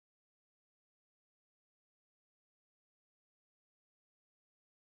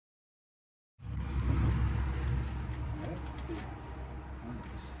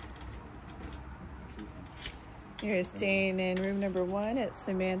You're staying in room number 1 at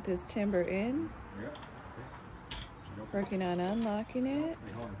Samantha's Timber Inn. Working on unlocking it.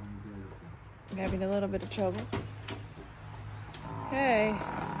 Having a little bit of trouble. Okay,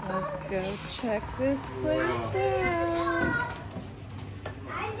 let's go check this place out.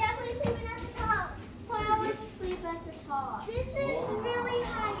 I'm definitely sleeping at the top. But I want to sleep at the top. This is really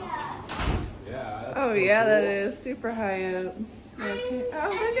high up. Yeah. Oh yeah, that is super high up. Okay. Oh,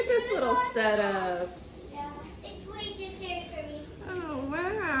 look at this little setup. Yeah, it's way too scary for me. Oh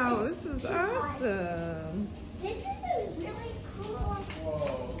wow, this is awesome. This is a really cool one.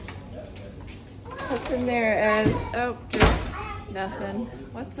 Whoa. What's in there as, oh, just nothing.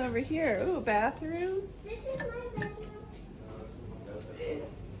 What's over here? Ooh, bathroom. This is my bedroom.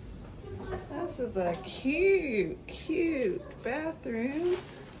 This is a cute, cute bathroom.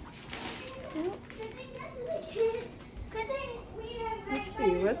 Oh, let's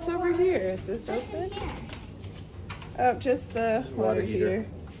see, what's over here? Is this open? Oh, just the water heater.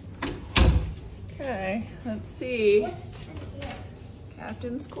 Okay, let's see.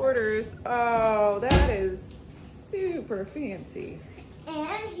 Captain's quarters. Oh, that is super fancy.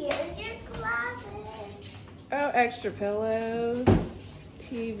 And here's your closet. Oh, extra pillows,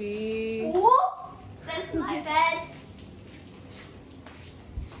 TV. Whoop! That's my bed.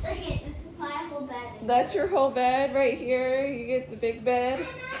 Look at this is my whole bed. That's your whole bed right here. You get the big bed. I'm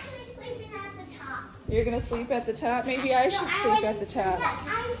actually sleeping at the top. You're gonna sleep at the top? Maybe I should sleep at the top.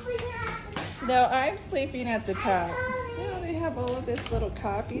 I'm sleeping at the top. No, I'm sleeping at the top. Oh, they have all of this little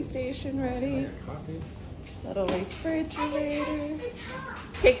coffee station ready. Coffee. Little refrigerator.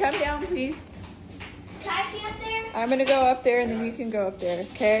 Okay, come down, please. Can I see up there? I'm gonna go up there and then you can go up there,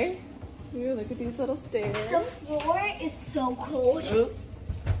 okay? Ooh, look at these little stairs. The floor is so cold. Ooh.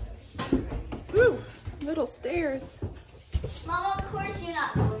 Ooh, little stairs. Mom, of course you're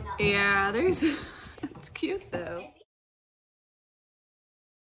not going up. Yeah, there's, it's cute though.